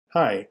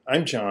Hi,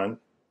 I'm John,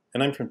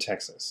 and I'm from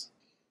Texas.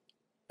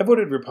 I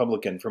voted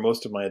Republican for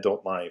most of my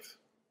adult life.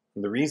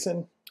 And the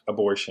reason?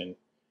 Abortion.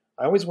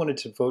 I always wanted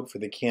to vote for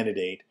the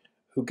candidate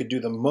who could do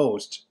the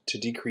most to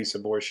decrease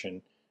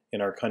abortion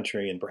in our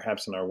country and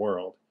perhaps in our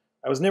world.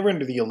 I was never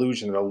under the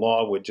illusion that a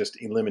law would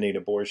just eliminate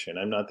abortion.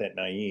 I'm not that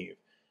naive.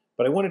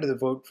 But I wanted to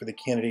vote for the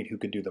candidate who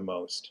could do the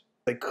most.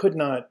 I could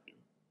not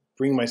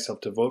bring myself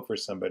to vote for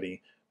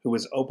somebody who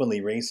was openly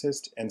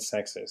racist and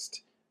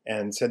sexist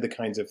and said the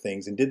kinds of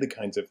things and did the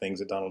kinds of things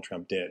that Donald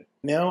Trump did.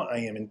 Now I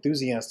am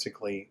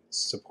enthusiastically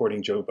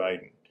supporting Joe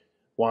Biden.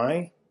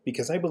 Why?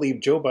 Because I believe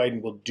Joe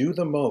Biden will do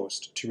the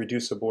most to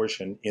reduce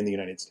abortion in the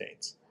United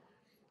States.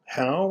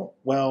 How?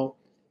 Well,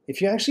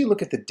 if you actually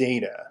look at the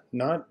data,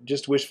 not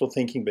just wishful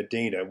thinking, but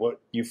data, what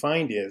you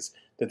find is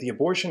that the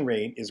abortion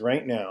rate is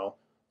right now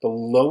the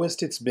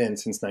lowest it's been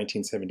since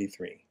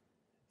 1973.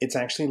 It's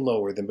actually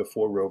lower than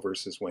before Roe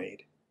versus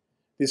Wade.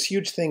 This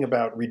huge thing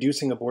about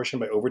reducing abortion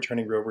by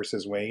overturning Roe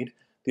versus Wade,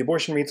 the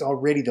abortion rate's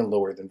already been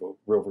lower than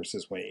Roe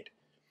versus Wade.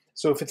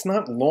 So if it's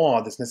not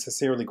law that's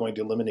necessarily going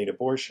to eliminate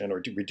abortion or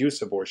to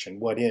reduce abortion,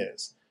 what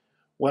is?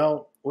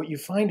 Well, what you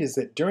find is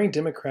that during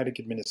Democratic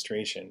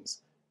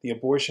administrations, the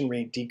abortion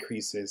rate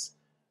decreases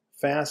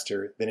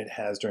faster than it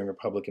has during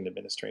Republican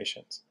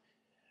administrations.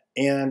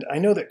 And I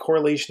know that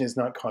correlation is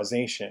not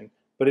causation,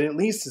 but it at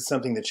least is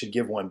something that should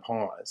give one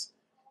pause.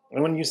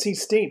 And when you see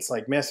states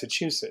like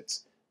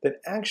Massachusetts that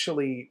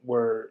actually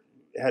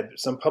had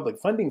some public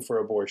funding for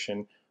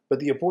abortion, but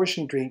the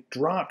abortion rate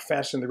dropped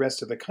faster than the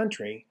rest of the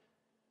country,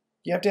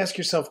 you have to ask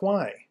yourself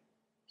why.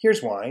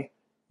 Here's why: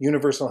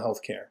 universal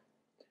health care.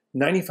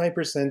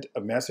 95%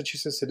 of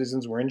Massachusetts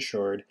citizens were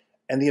insured,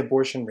 and the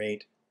abortion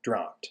rate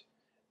dropped.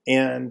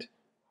 And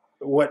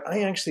what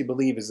I actually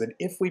believe is that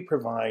if we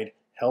provide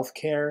health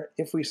care,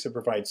 if we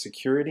provide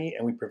security,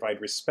 and we provide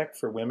respect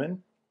for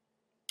women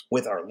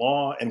with our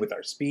law and with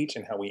our speech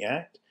and how we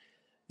act,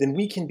 then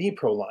we can be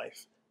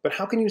pro-life. But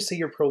how can you say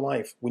you're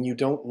pro-life when you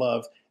don't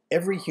love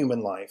every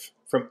human life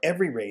from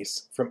every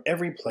race, from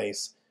every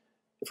place,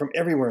 from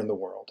everywhere in the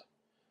world?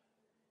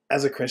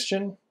 As a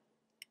Christian,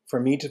 for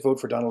me to vote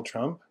for Donald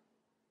Trump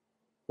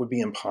would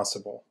be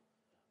impossible.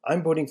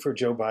 I'm voting for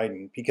Joe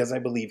Biden because I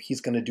believe he's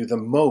going to do the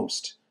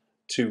most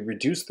to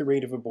reduce the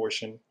rate of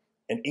abortion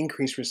and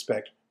increase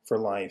respect for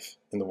life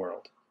in the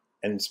world,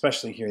 and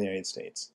especially here in the United States.